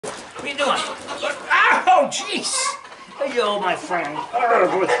What are you doing? Oh, jeez. Yo, my friend.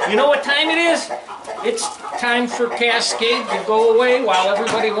 You know what time it is? It's time for Cascade to go away while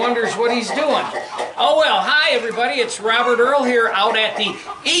everybody wonders what he's doing. Oh, well, hi, everybody. It's Robert Earl here out at the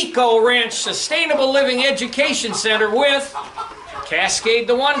Eco Ranch Sustainable Living Education Center with Cascade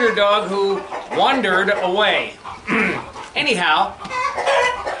the Wonder Dog, who wandered away. Anyhow,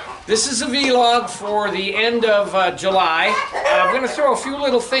 this is a vlog for the end of July. I'm going to throw a few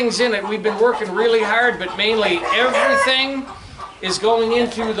little things in it. We've been working really hard, but mainly everything is going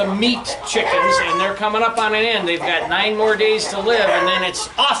into the meat chickens, and they're coming up on an end. They've got 9 more days to live, and then it's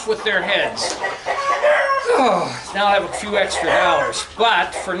off with their heads. Oh, now I have a few extra dollars.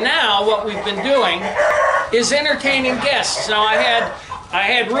 But for now, what we've been doing is entertaining guests. Now, I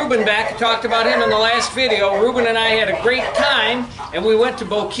had Ruben back. I talked about him in the last video. Ruben and I had a great time, and we went to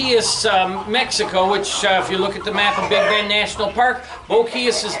Boquillas, Mexico, which, if you look at the map of Big Bend National Park,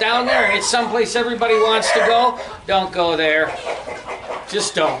 Boquillas is down there, and it's someplace everybody wants to go. Don't go there.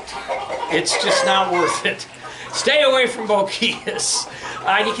 Just don't. It's just not worth it. Stay away from Boquillas.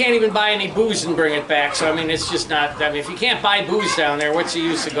 You can't even buy any booze and bring it back, so I mean, it's just not, I mean, if you can't buy booze down there, what's the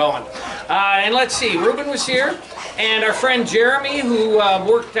use of going? And let's see, Ruben was here, and our friend Jeremy, who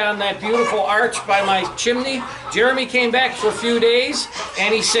worked on that beautiful arch by my chimney. Jeremy came back for a few days,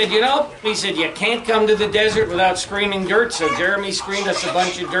 and he said, you know, he said, you can't come to the desert without screening dirt, so Jeremy screened us a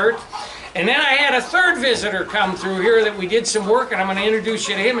bunch of dirt. And then I had a third visitor come through here that we did some work, and I'm going to introduce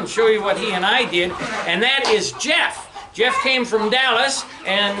you to him and show you what he and I did, and that is Jeff. Jeff came from Dallas,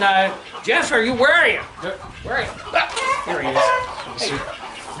 and Jeff, where are you? Where are you? Ah, here he is. Hey.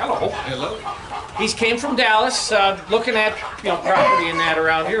 Hello. Hello. He came from Dallas, looking at property and that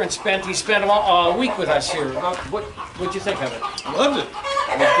around here, and he spent a week with us here. What'd you think of it? I loved it.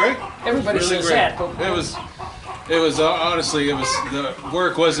 It was great. Everybody really says great. that. It was honestly, the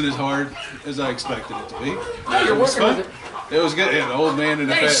work wasn't as hard as I expected it to be. Oh, you're working with it. It was good. Yeah, an old man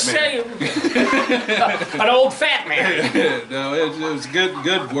and a fat man. An old fat man. No, it was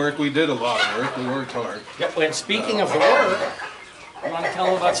good work. We did a lot of work. We worked hard. Yep. And speaking of the work, you want to tell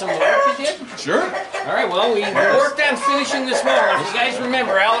them about some of the work you did? Sure. All right, well, we worked on finishing this wall. If you guys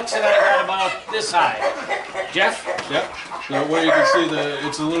remember, Alex and I got about this high. Jeff? Yep. So where you can see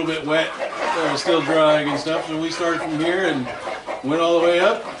it's a little bit wet, still drying and stuff. So we started from here and went all the way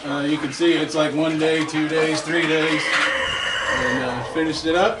up. You can see it's like 1 day, 2 days, 3 days, and finished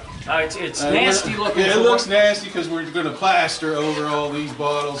it up. It's nasty looking. Yeah, it looks nasty because we're going to plaster over all these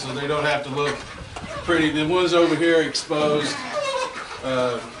bottles so they don't have to look pretty. The ones over here exposed.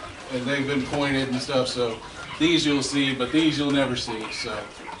 And they've been pointed and stuff, so these you'll see, but these you'll never see. So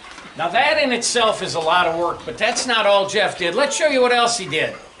now that in itself is a lot of work, but that's not all Jeff did. Let's show you what else he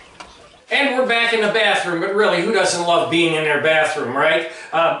did. And we're back in the bathroom, but really, who doesn't love being in their bathroom, right?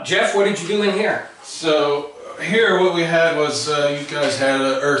 Jeff, what did you do in here? So here what we had was, you guys had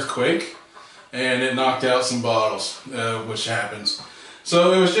an earthquake, and it knocked out some bottles, which happens.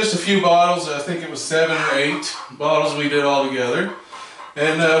 So it was just a few bottles. I think it was 7 or 8 bottles we did all together.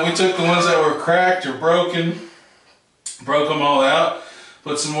 And we took the ones that were cracked or broken, broke them all out,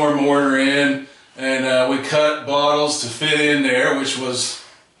 put some more mortar in, and we cut bottles to fit in there, which was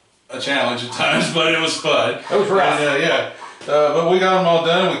a challenge at times, but it was fun. It was rough. And, yeah, but we got them all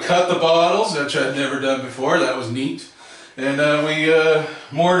done. We cut the bottles, which I'd never done before. That was neat. And we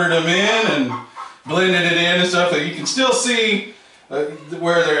mortared them in and blended it in and stuff. You can still see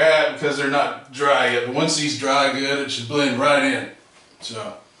where they're at because they're not dry yet. But once these dry good, it should blend right in.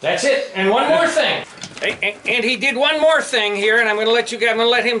 So that's it. And one more thing. And he did one more thing here, and I'm going to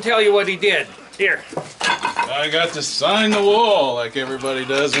let him tell you what he did. Here. I got to sign the wall like everybody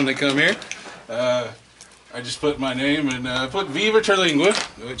does when they come here. I just put my name and put Viva Terlingua,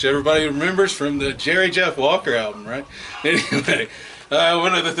 which everybody remembers from the Jerry Jeff Walker album, right? Anyway,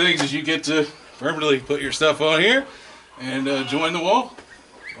 one of the things is you get to permanently put your stuff on here and join the wall.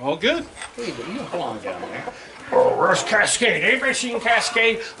 All good. Hey, but you belong down there. Oh, where's Cascade? Anybody seen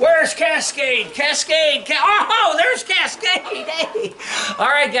Cascade? Where's Cascade? Cascade! Oh, there's Cascade! Hey! All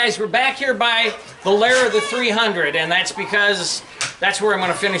right, guys, we're back here by the lair of the 300, and that's because that's where I'm going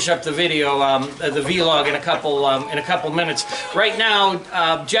to finish up the video, the vlog in a couple minutes. Right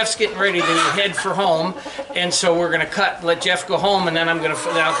now, Jeff's getting ready to head for home, and so we're going to let Jeff go home, and then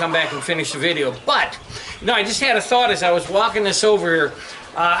I'll come back and finish the video. But I just had a thought as I was walking this over here.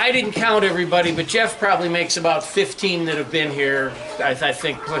 I didn't count everybody, but Jeff probably makes about 15 that have been here, I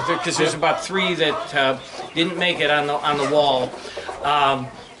think, because there's about 3 that didn't make it on the wall.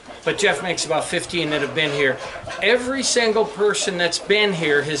 But Jeff makes about 15 that have been here. Every single person that's been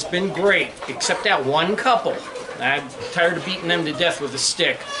here has been great, except that one couple. I'm tired of beating them to death with a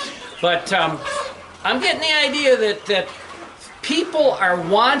stick. But I'm getting the idea that people are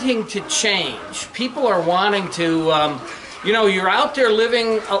wanting to change. People are wanting to, you know, you're out there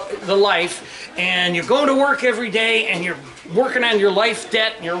living the life, and you're going to work every day, and you're working on your life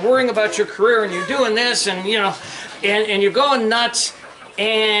debt, and you're worrying about your career, and you're doing this, and you know, and you're going nuts,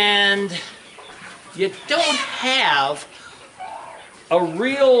 and you don't have a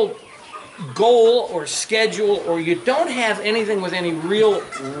real goal or schedule, or you don't have anything with any real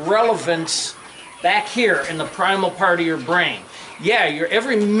relevance back here in the primal part of your brain. Yeah,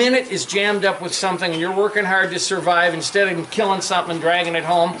 every minute is jammed up with something, and you're working hard to survive. Instead of killing something and dragging it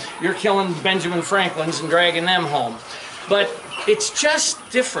home, you're killing Benjamin Franklins and dragging them home. But it's just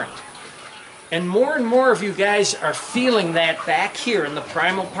different. And more of you guys are feeling that back here in the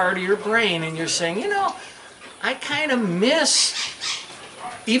primal part of your brain, and you're saying, you know, I kind of miss,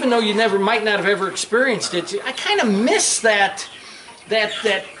 even though you might not have ever experienced it, I kind of miss that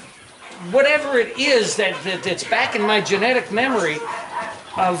whatever it is that's back in my genetic memory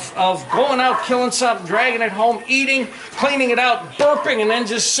of going out, killing something, dragging it home, eating, cleaning it out, burping, and then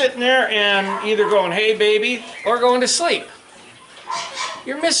just sitting there and either going, hey baby, or going to sleep.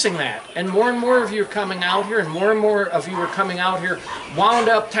 You're missing that. And more of you are coming out here, and more of you are coming out here wound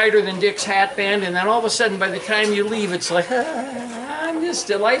up tighter than Dick's hat band, and then all of a sudden by the time you leave it's like, I missed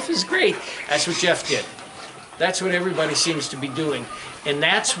it, life is great. That's what Jeff did. That's what everybody seems to be doing. And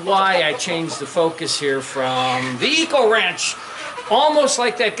that's why I changed the focus here from the Eco Ranch, almost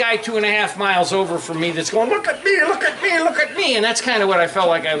like that guy 2.5 miles over from me that's going, look at me, look at me, look at me. And that's kind of what I felt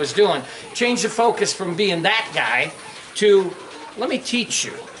like I was doing. Change the focus from being that guy to, let me teach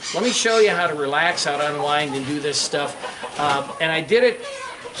you. Let me show you how to relax, how to unwind and do this stuff. And I did it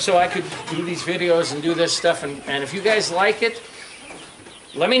so I could do these videos and do this stuff. And if you guys like it,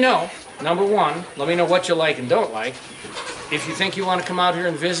 let me know. Number one, let me know what you like and don't like. If you think you want to come out here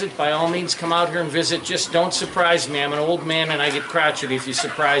and visit, by all means come out here and visit. Just don't surprise me. I'm an old man and I get crotchety if you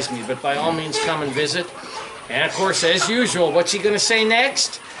surprise me. But by all means come and visit. And of course, as usual, what's he going to say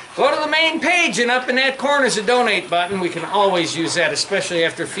next? Go to the main page, and up in that corner is a donate button. We can always use that, especially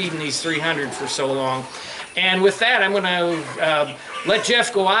after feeding these 300 for so long. And with that, I'm going to let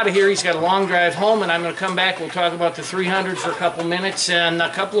Jeff go out of here. He's got a long drive home, and I'm going to come back. We'll talk about the 300 for a couple minutes and a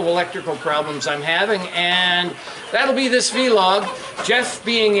couple of electrical problems I'm having, and that'll be this vlog. Jeff,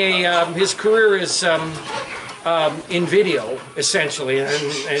 being his career is in video, essentially, and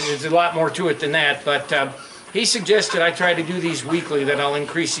there's a lot more to it than that, but he suggested I try to do these weekly, that I'll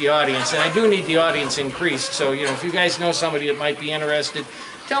increase the audience, and I do need the audience increased. So, you know, if you guys know somebody that might be interested,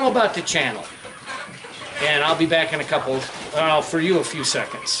 tell them about the channel. And I'll be back in a couple, for you, a few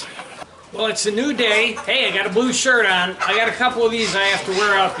seconds. Well, it's a new day. Hey, I got a blue shirt on. I got a couple of these I have to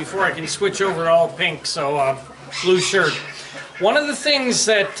wear out before I can switch over to all pink, so blue shirt. One of the things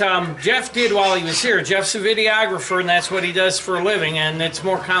that Jeff did while he was here, Jeff's a videographer, and that's what he does for a living, and it's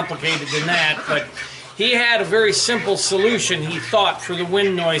more complicated than that, but he had a very simple solution, he thought, for the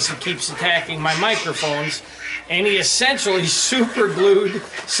wind noise that keeps attacking my microphones. And he essentially super glued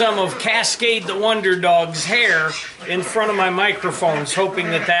some of Cascade the Wonder Dog's hair in front of my microphones, hoping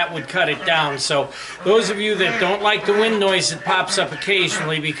that that would cut it down. So those of you that don't like the wind noise that pops up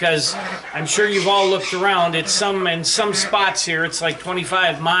occasionally, because I'm sure you've all looked around, it's in some spots here, it's like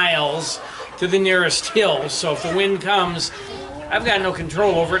 25 miles to the nearest hill. So if the wind comes, I've got no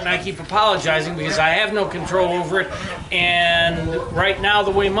control over it, and I keep apologizing because I have no control over it. And right now,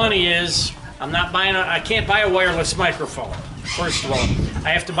 the way money is, I can't buy a wireless microphone, first of all. I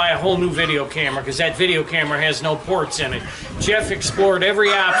have to buy a whole new video camera because that video camera has no ports in it. Jeff explored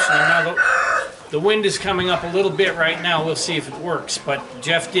every option, and now the wind is coming up a little bit right now. We'll see if it works, but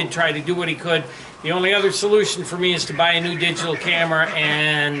Jeff did try to do what he could. The only other solution for me is to buy a new digital camera,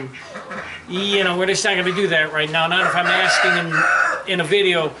 and you know, we're just not going to do that right now. Not if I'm asking in a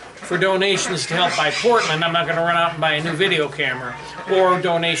video for donations to help buy Portland. I'm not going to run out and buy a new video camera, or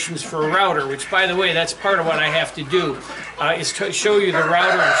donations for a router, which, by the way, that's part of what I have to do, is to show you the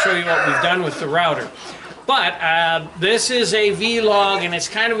router and show you what we've done with the router. But this is a vlog, and it's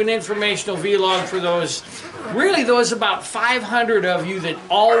kind of an informational vlog for those about 500 of you that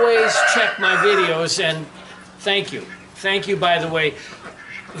always check my videos, and thank you. Thank you, by the way.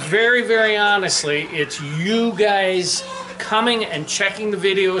 Very, very honestly, it's you guys coming and checking the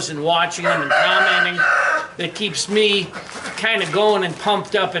videos and watching them and commenting that keeps me kind of going and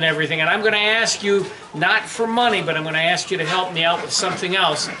pumped up and everything. And I'm going to ask you, not for money, but I'm going to ask you to help me out with something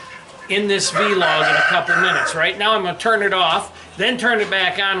else in this vlog in a couple minutes. Right now I'm going to turn it off, then turn it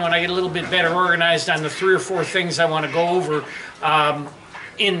back on when I get a little bit better organized on the 3 or 4 things I want to go over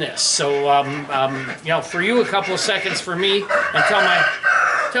in this. So, you know, for you, a couple of seconds. For me, until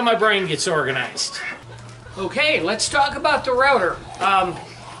till my brain gets organized. Okay, let's talk about the router.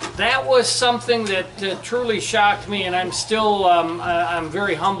 That was something that truly shocked me, and I'm still, I'm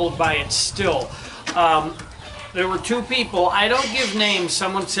very humbled by it still. There were two people. I don't give names.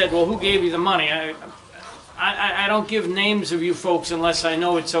 Someone said, well, who gave you the money? I don't give names of you folks unless I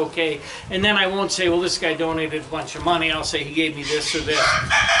know it's okay. And then I won't say, well, this guy donated a bunch of money. I'll say he gave me this or this.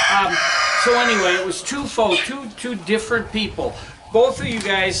 So anyway, it was two folks, two different people. Both of you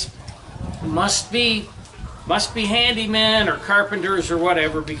guys must be handymen or carpenters or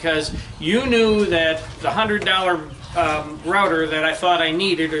whatever, because you knew that the $100 router that I thought I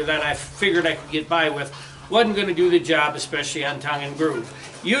needed, or that I figured I could get by with, wasn't going to do the job, especially on tongue and groove.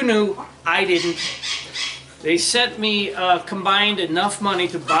 You knew, I didn't. They sent me combined enough money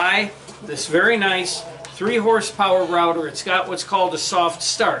to buy this very nice 3-horsepower router. It's got what's called a soft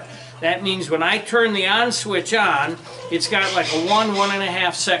start. That means when I turn the on switch on, it's got like a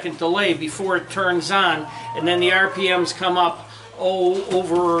 1.5 second delay before it turns on, and then the RPMs come up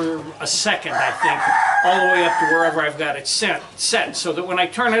over a second, I think, all the way up to wherever I've got it set, so that when I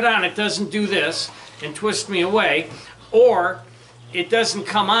turn it on, it doesn't do this and twist me away, or it doesn't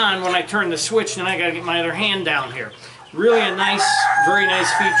come on when I turn the switch and I got to get my other hand down here. Really a nice, very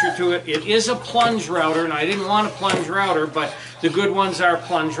nice feature to it. It is a plunge router, and I didn't want a plunge router, but the good ones are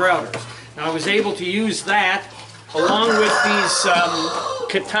plunge routers. Now I was able to use that along with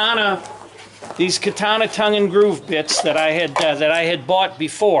these Katana tongue and groove bits that I had bought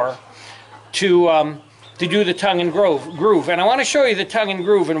before to do the tongue and groove. And I want to show you the tongue and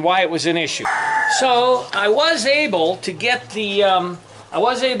groove and why it was an issue. So I was able to get the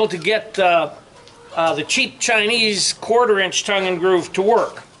cheap Chinese 1/4-inch tongue and groove to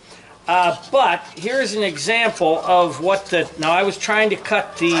work. But here's an example of what now I was trying to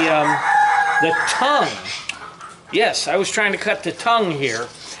cut the tongue. Yes, I was trying to cut the tongue here.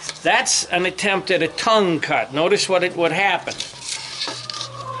 That's an attempt at a tongue cut. Notice what happened.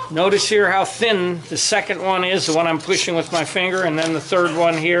 Notice here how thin the second one is, the one I'm pushing with my finger, and then the third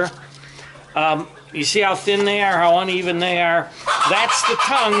one here. You see how thin they are, how uneven they are? That's the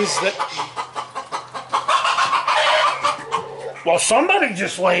tongues that... Well, somebody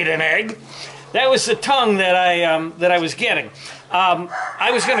just laid an egg. That was the tongue that I was getting.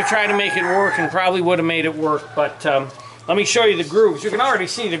 I was going to try to make it work, and probably would have made it work, but let me show you the grooves. You can already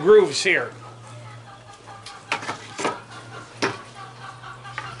see the grooves here.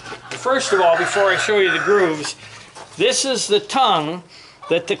 First of all, before I show you the grooves, this is the tongue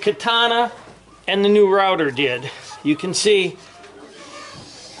that the Katana and the new router did. You can see,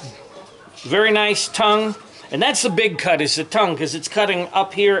 very nice tongue. And that's the big cut, is the tongue, because it's cutting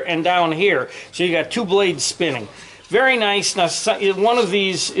up here and down here. So you got two blades spinning. Very nice. Now, one of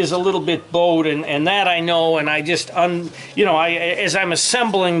these is a little bit bowed, and that I know, and I just, as I'm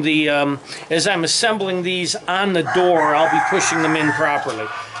assembling these on the door, I'll be pushing them in properly.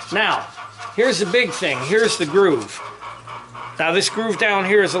 Now, here's the big thing. Here's the groove. Now, this groove down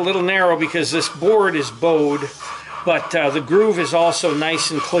here is a little narrow because this board is bowed, but the groove is also nice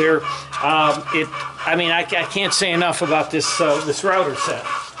and clear. I can't say enough about this router set.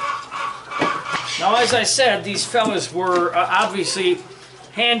 Now, as I said, these fellas were obviously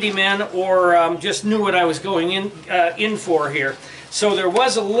handymen, or just knew what I was going in for here. So there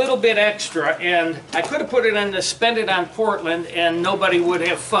was a little bit extra, and I could have put it in to spend it on Portland, and nobody would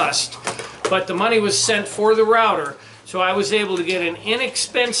have fussed. But the money was sent for the router, so I was able to get an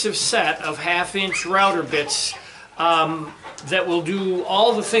inexpensive set of 1/2-inch router bits that will do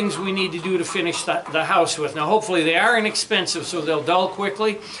all the things we need to do to finish the house with. Now, hopefully they are inexpensive, so they'll dull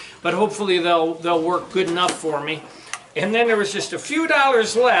quickly, but hopefully they'll work good enough for me. And then there was just a few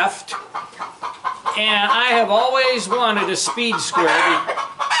dollars left, and I have always wanted a speed square.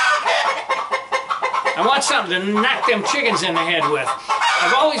 I want something to knock them chickens in the head with.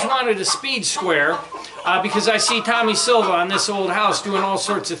 I've always wanted a speed square because I see Tommy Silva on this old house doing all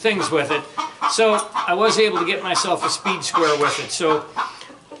sorts of things with it. So I was able to get myself a speed square with it. So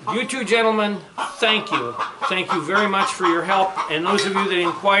you two gentlemen, thank you. Thank you very much for your help. And those of you that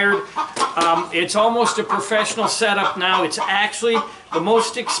inquired, it's almost a professional setup now. It's actually the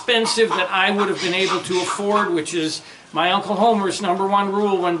most expensive that I would have been able to afford, which is my Uncle Homer's #1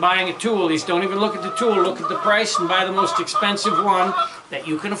 rule when buying a tool. Is don't even look at the tool, look at the price and buy the most expensive one that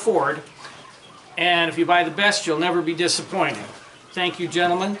you can afford. And if you buy the best, you'll never be disappointed. Thank you,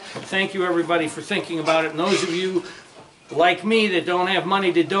 gentlemen. Thank you, everybody, for thinking about it. And those of you like me that don't have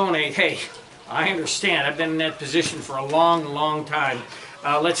money to donate, hey, I understand. I've been in that position for a long, long time.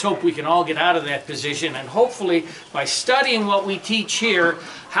 Let's hope we can all get out of that position, and hopefully by studying what we teach here,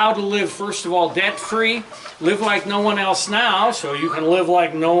 how to live, first of all, debt-free, live like no one else now, so you can live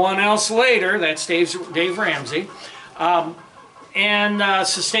like no one else later. That's Dave Ramsey. And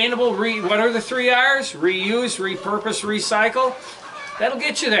sustainable, what are the 3 R's? Reuse, repurpose, recycle. That'll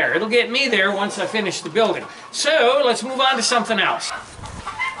get you there. It'll get me there once I finish the building. So let's move on to something else.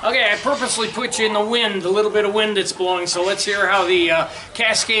 Okay, I purposely put you in the wind, a little bit of wind that's blowing, so let's hear how the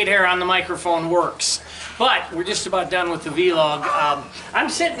cascade hair on the microphone works. But we're just about done with the vlog. I'm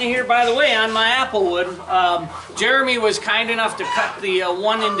sitting here, by the way, on my applewood. Jeremy was kind enough to cut the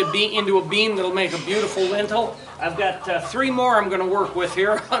one into a beam that'll make a beautiful lintel. I've got 3 more I'm going to work with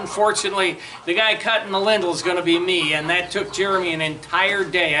here. Unfortunately, the guy cutting the lintel is going to be me, and that took Jeremy an entire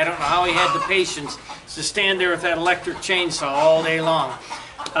day. I don't know how he had the patience to stand there with that electric chainsaw all day long.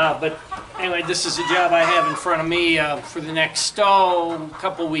 But anyway, this is a job I have in front of me for the next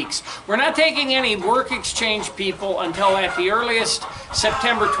couple weeks. We're not taking any work exchange people until at the earliest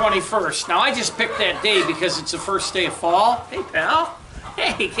September 21st. Now, I just picked that day because it's the first day of fall. Hey, pal.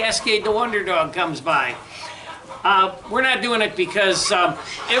 Hey, Cascade the Wonder Dog comes by. We're not doing it because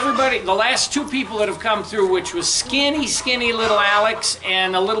everybody, the last 2 people that have come through, which was skinny little Alex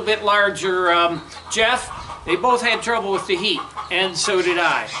and a little bit larger Jeff, they both had trouble with the heat, and so did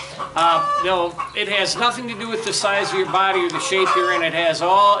I. No, it has nothing to do with the size of your body or the shape you're in. It has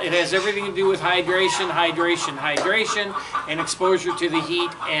everything to do with hydration, and exposure to the heat.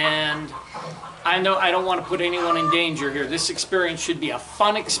 And I know I don't want to put anyone in danger here. This experience should be a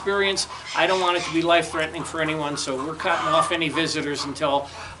fun experience. I don't want it to be life-threatening for anyone, so we're cutting off any visitors until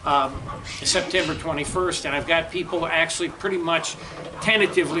September 21st, and I've got people actually pretty much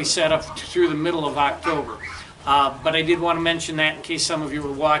tentatively set up through the middle of October. But I did want to mention that in case some of you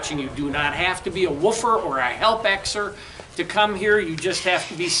were watching. You do not have to be a woofer or a help-exer to come here. You just have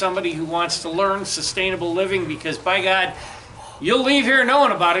to be somebody who wants to learn sustainable living, because by God, you'll leave here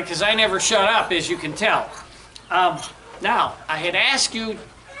knowing about it, because I never shut up, as you can tell. Now, I had asked you,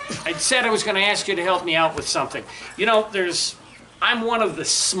 I said I was going to ask you to help me out with something. You know, I'm one of the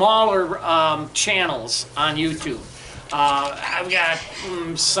smaller channels on YouTube. I've got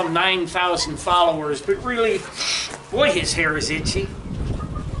some 9,000 followers, but really, boy, his hair is itchy.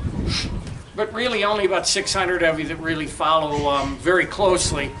 But really only about 600 of you that really follow very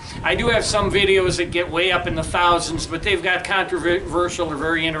closely. I do have some videos that get way up in the thousands, but they've got controversial or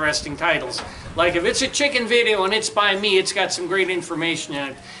very interesting titles. Like if it's a chicken video and it's by me, it's got some great information in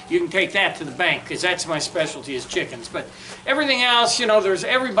it. You can take that to the bank, because that's my specialty, is chickens. But everything else, you know, there's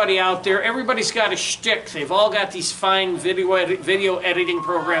everybody out there. Everybody's got a shtick. They've all got these fine video editing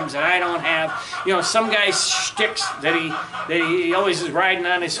programs that I don't have. You know, some guy's shticks that he always is riding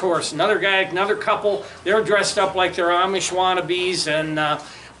on his horse. Another guy, another couple, they're dressed up like they're Amish wannabes, and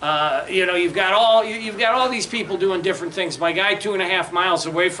you know, you've got all these people doing different things. My guy 2.5 miles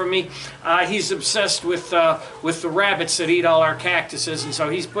away from me, he's obsessed with the rabbits that eat all our cactuses, and so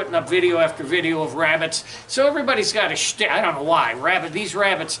he's putting up video after video of rabbits. So everybody's got a shtick. I don't know why. These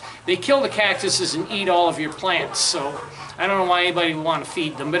rabbits, they kill the cactuses and eat all of your plants. So I don't know why anybody would want to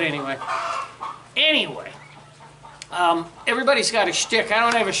feed them. But anyway, everybody's got a shtick. I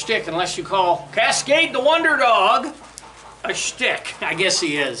don't have a shtick unless you call Cascade the Wonder Dog a shtick. I guess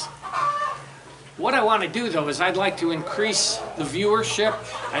he is. What I want to do, though, is I'd like to increase the viewership.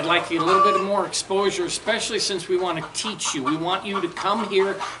 I'd like to get a little bit more exposure, especially since we want to teach you. We want you to come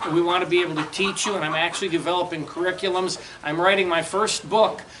here, and we want to be able to teach you, and I'm actually developing curriculums. I'm writing my first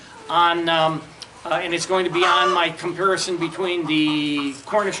book on, and it's going to be on my comparison between the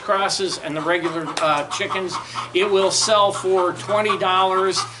Cornish crosses and the regular chickens. It will sell for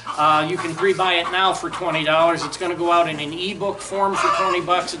 $20. You can pre-buy it now for $20. It's going to go out in an ebook form for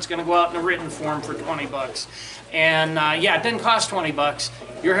 $20. It's going to go out in a written form for $20. And yeah, it doesn't cost $20.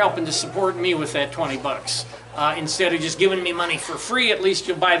 You're helping to support me with that $20. Instead of just giving me money for free, at least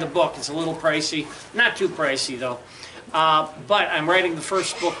you'll buy the book. It's a little pricey. Not too pricey, though. But I'm writing the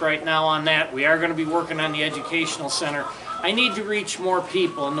first book right now on that. We are going to be working on the educational center. I need to reach more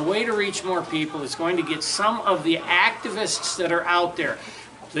people, and the way to reach more people is going to get some of the activists that are out there.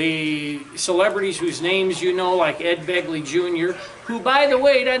 The celebrities whose names you know, like Ed Begley Jr., who, by the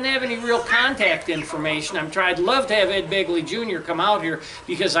way, doesn't have any real contact information. I'd love to have Ed Begley Jr. come out here,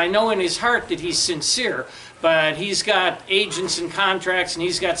 because I know in his heart that he's sincere, but he's got agents and contracts, and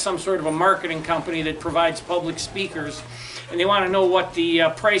he's got some sort of a marketing company that provides public speakers, and they want to know what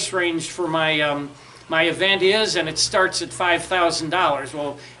the price range for my my event is, and it starts at $5,000.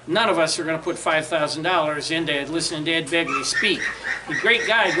 Well, none of us are going to put $5,000 into listening to Ed Begley speak. He's a great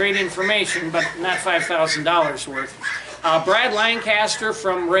guy, great information, but not $5,000 worth. Brad Lancaster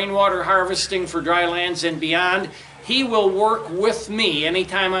from Rainwater Harvesting for Drylands and Beyond. He will work with me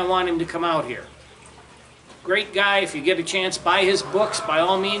anytime I want him to come out here. Great guy. If you get a chance, buy his books. By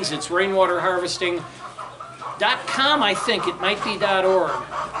all means, it's rainwaterharvesting.com, I think. It might be .org.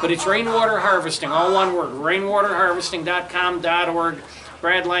 But it's Rainwater Harvesting, all one word. rainwaterharvesting.com.org.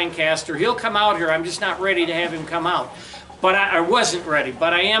 Brad Lancaster. He'll come out here. I'm just not ready to have him come out. But I wasn't ready,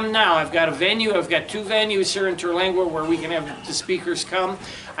 but I am now. I've got a venue. I've got 2 venues here in Terlingua where we can have the speakers come.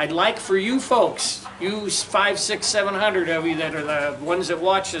 I'd like for you folks, you 500, 600, 700 of you that are the ones that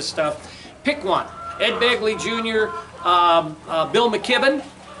watch this stuff, pick one. Ed Begley Jr., Bill McKibben.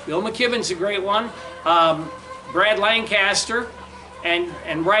 Bill McKibben's a great one. Brad Lancaster.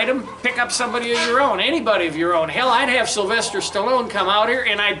 And write them, pick up somebody of your own, anybody of your own. Hell, I'd have Sylvester Stallone come out here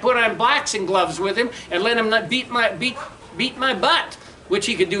and I'd put on boxing gloves with him and let him not beat my butt, which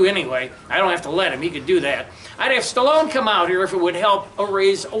he could do anyway. I don't have to let him, he could do that. I'd have Stallone come out here if it would help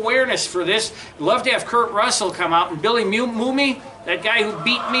raise awareness for this. Love to have Kurt Russell come out, and Billy Mooney, that guy who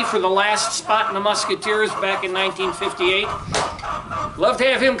beat me for the last spot in the Musketeers back in 1958. Love to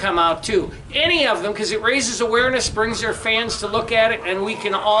have him come out too. Any of them, because it raises awareness, brings their fans to look at it, and we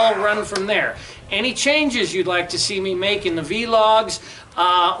can all run from there. Any changes you'd like to see me make in the vlogs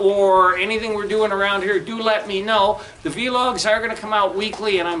or anything we're doing around here, do let me know. The vlogs are going to come out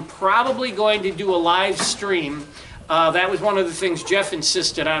weekly, and I'm probably going to do a live stream. That was one of the things Jeff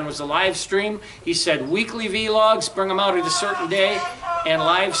insisted on, was a live stream. He said weekly vlogs, bring them out at a certain day, and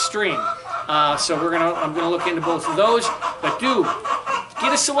live stream. So I'm gonna look into both of those. But do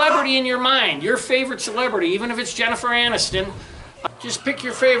get a celebrity in your mind, your favorite celebrity, even if it's Jennifer Aniston. Just pick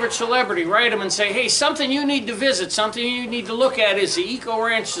your favorite celebrity, write them and say, hey, something you need to visit, something you need to look at is the Eco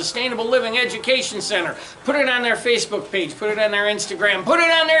Ranch Sustainable Living Education Center. Put it on their Facebook page, put it on their Instagram, put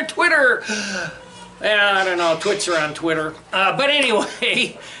it on their Twitter. I don't know, twits are on Twitter. But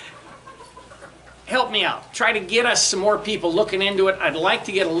anyway, help me out. Try to get us some more people looking into it. I'd like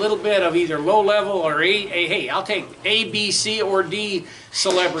to get a little bit of either low level or hey, I'll take A, B, C, or D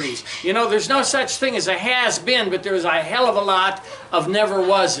celebrities. You know, there's no such thing as a has-been, but there's a hell of a lot of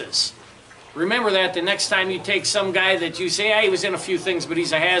never-wases. Remember that the next time you take some guy that you say, he was in a few things, but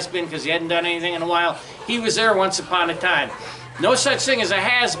he's a has-been because he hadn't done anything in a while. He was there once upon a time. No such thing as a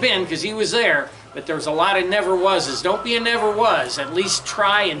has-been because he was there. But there's a lot of never-wases. Don't be a never-was. At least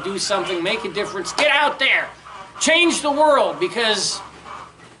try and do something. Make a difference. Get out there. Change the world, because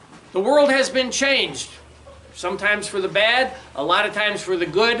the world has been changed. Sometimes for the bad, a lot of times for the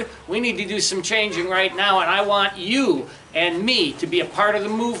good. We need to do some changing right now, and I want you and me to be a part of the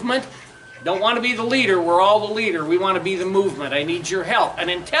movement. Don't want to be the leader. We're all the leader. We want to be the movement. I need your help. And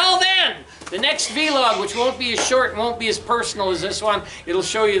until then, the next vlog, which won't be as short and won't be as personal as this one, it'll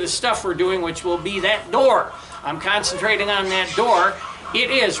show you the stuff we're doing, which will be that door. I'm concentrating on that door.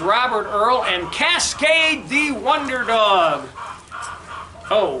 It is Robert Earl and Cascade the Wonder Dog.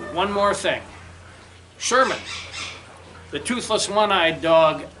 Oh, one more thing. Sherman, the Toothless One-Eyed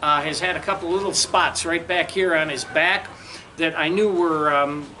dog, has had a couple little spots right back here on his back that I knew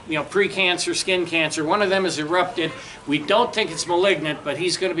were, pre-cancer, skin cancer. One of them has erupted. We don't think it's malignant, but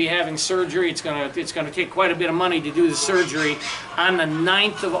he's going to be having surgery. It's going to take quite a bit of money to do the surgery on the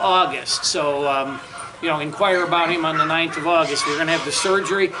 9th of August. So, inquire about him on the 9th of August. We're going to have the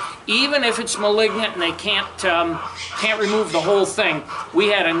surgery. Even if it's malignant and they can't remove the whole thing. We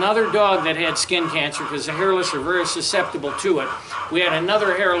had another dog that had skin cancer because the hairless are very susceptible to it. We had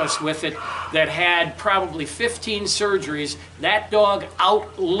another hairless with it that had probably 15 surgeries. That dog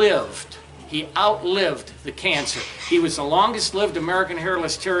outlived. He outlived the cancer. He was the longest lived American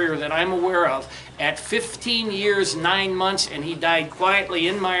hairless terrier that I'm aware of at 15 years, 9 months, and he died quietly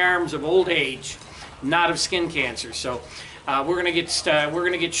in my arms of old age, not of skin cancer. So we're gonna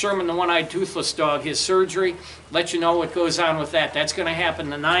get Sherman the One-Eyed Toothless Dog his surgery. Let you know what goes on with that. That's going to happen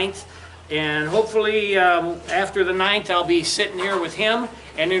the 9th. And hopefully after the 9th, I'll be sitting here with him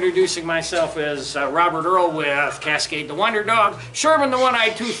and introducing myself as Robert Earl with Cascade the Wonder Dog, Sherman the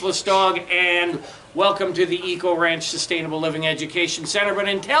One-Eyed Toothless Dog, and welcome to the Eco Ranch Sustainable Living Education Center. But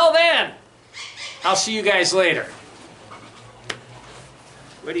until then, I'll see you guys later.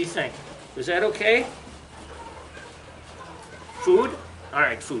 What do you think? Was that okay? Food? All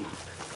right, food.